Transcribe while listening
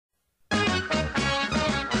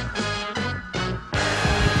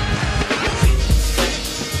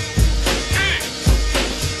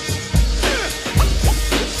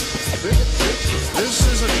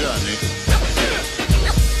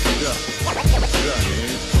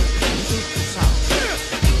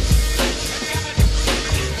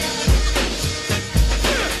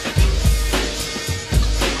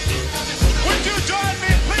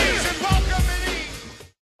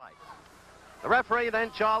The referee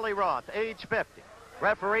then Charlie Roth, age 50.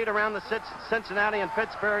 Refereed around the Cincinnati and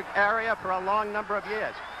Pittsburgh area for a long number of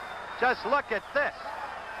years. Just look at this.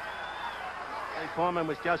 Foreman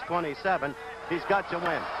was just 27. He's got to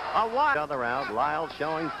win. A wide other out. Lyle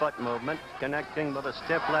showing foot movement, connecting with a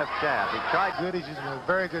stiff left jab. He tried good. He's using a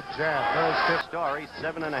very good jab. Very stiff. Story,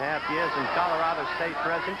 7.5 years in Colorado State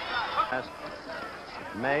prison.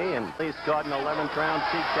 May and he's got an 11th round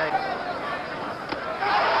TK.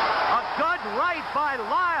 A good right by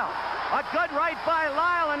Lyle. A good right by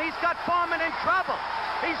Lyle, and he's got Foreman in trouble.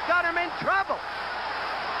 He's got him in trouble.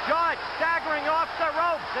 George staggering off the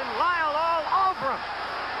ropes, and Lyle all over him.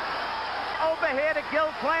 Over here to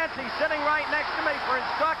Gil Clancy, sitting right next to me for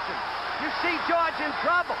instructions. You see George in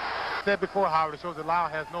trouble. I said before, Howard, it shows that Lyle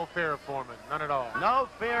has no fear of Foreman. None at all. No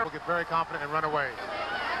fear. He'll get very confident and run away.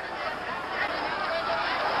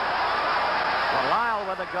 Well, Lyle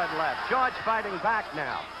with a good left. George fighting back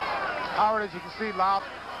now. Howard, as you can see, Lyle.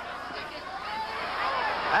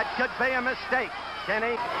 That could be a mistake,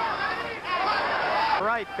 Kenny.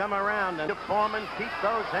 Right, come around and Foreman keep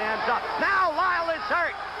those hands up. Now Lyle is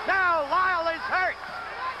hurt. Now Lyle is hurt.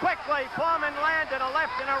 Quickly, Foreman landed a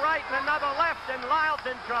left and a right and another left, and Lyle's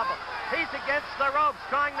in trouble. He's against the ropes,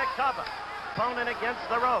 trying to cover. Opponent against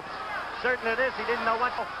the ropes. Certain it is, he didn't know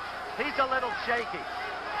what. He's a little shaky.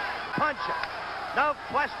 Puncher. No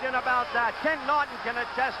question about that. Ken Norton can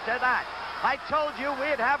attest to that. I told you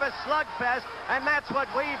we'd have a slugfest, and that's what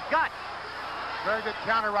we've got. Very good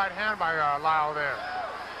counter right hand by Lyle there.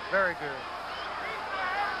 Very good.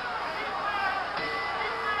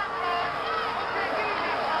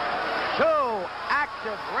 Two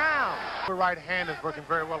active rounds. The right hand is working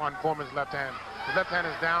very well on Foreman's left hand. His left hand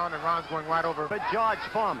is down, and Ron's going right over. For George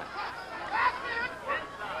Foreman.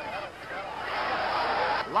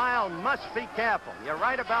 Lyle must be careful. You're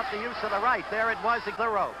right about the use of the right. There it was at the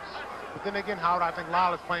ropes. But then again, Howard, I think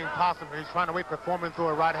Lyle is playing possum. He's trying to wait for Foreman through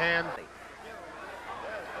a right hand.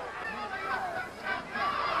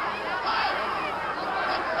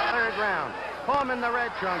 Third round. Foreman the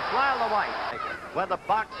red trunks, Lyle the white. Where the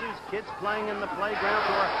boxers, kids playing in the playground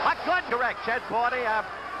were a good direct. Chet Forty, our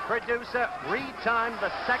producer, retimed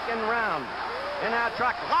the second round in our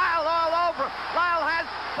truck. Lyle all over. Lyle has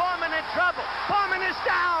Foreman in trouble. Foreman is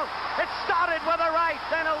down. It started with a right,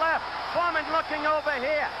 then a left. Foreman looking over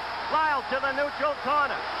here. Lyle to the neutral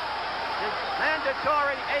corner. His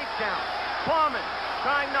mandatory 8 count. Foreman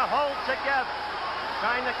trying to hold together,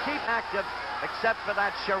 trying to keep active, except for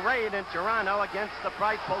that charade in Toronto against the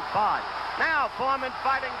frightful Pod. Now Foreman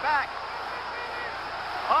fighting back.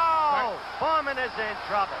 Oh, Foreman is in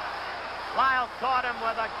trouble. Lyle caught him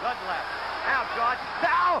with a good left. Now George,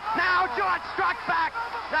 now George struck back.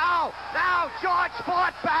 Now George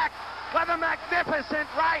fought back with a magnificent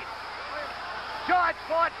right. George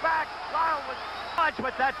fought back. Lyle was George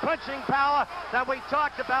with that punching power that we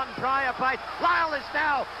talked about in prior fights. Lyle is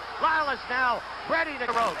now ready to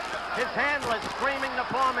rope. His handler screaming to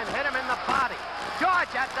Foreman, hit him in the body. George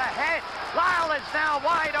at the head. Lyle is now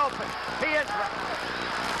wide open. He is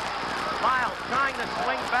Lyle trying to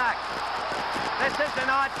swing back. This isn't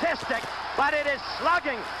artistic, but it is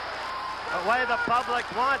slugging the way the public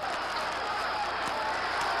wants.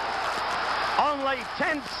 Only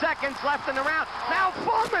 10 seconds left in the round. Now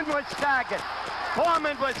Foreman was staggered.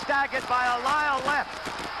 Foreman was staggered by a Lyle left.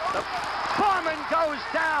 Foreman goes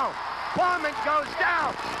down. Foreman goes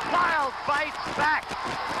down. Lyle fights back.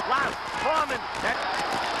 Lyle, Foreman,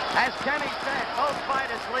 as Kenny said, both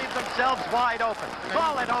fighters leave themselves wide open.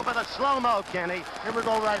 Call it over the slow-mo, Kenny. Here we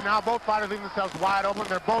go right now. Both fighters leave themselves wide open.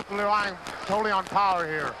 They're both relying totally on power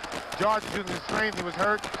here. George is using his strength. He was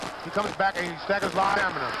hurt. He comes back and he staggers Lyle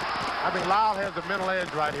stamina. I think Lyle has the middle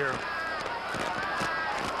edge right here.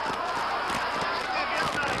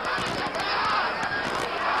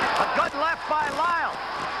 A good left by Lyle.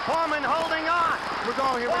 Foreman holding on. Here we go,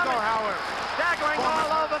 Howard. Staggering Foreman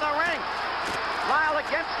all over the ring. Lyle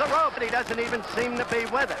against the rope, but he doesn't even seem to be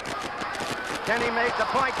with it. Kenny made the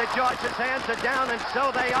point that George's hands are down, and so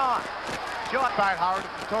they are. George. Right, Howard.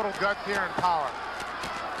 It's total guts here and power.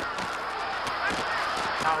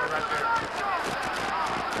 Howard right there.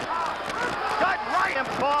 Good right and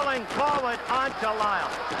falling forward onto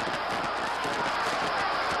Lyle.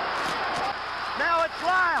 Now it's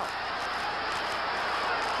Lyle.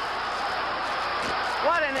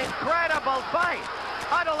 What an incredible fight.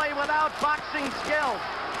 Utterly without boxing skills.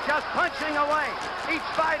 Just punching away. Each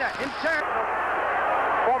fighter in turn.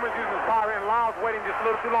 Foreman's using his power and Lyle's waiting just a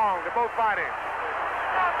little too long. They're both fighting.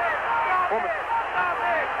 Foreman.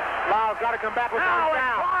 Lyle's got to come back with Now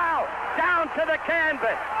down. it's Lyle down to the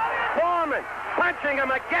canvas. Foreman punching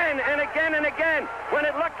him again and again and again when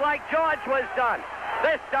it looked like George was done.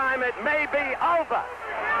 This time it may be over.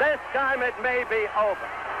 This time it may be over.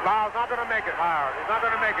 Lyle's not going to make it, Lyle. He's not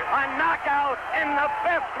going to make it. A knockout in the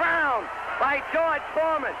 5th round by George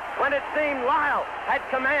Foreman when it seemed Lyle had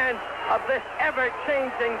command of this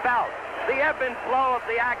ever-changing bout. The ebb and flow of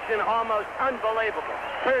the action almost unbelievable.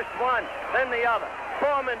 First one, then the other.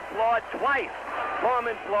 Foreman floored twice.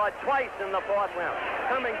 Foreman floored twice in the 4th round,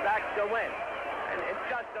 coming back to win. And it's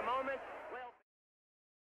just a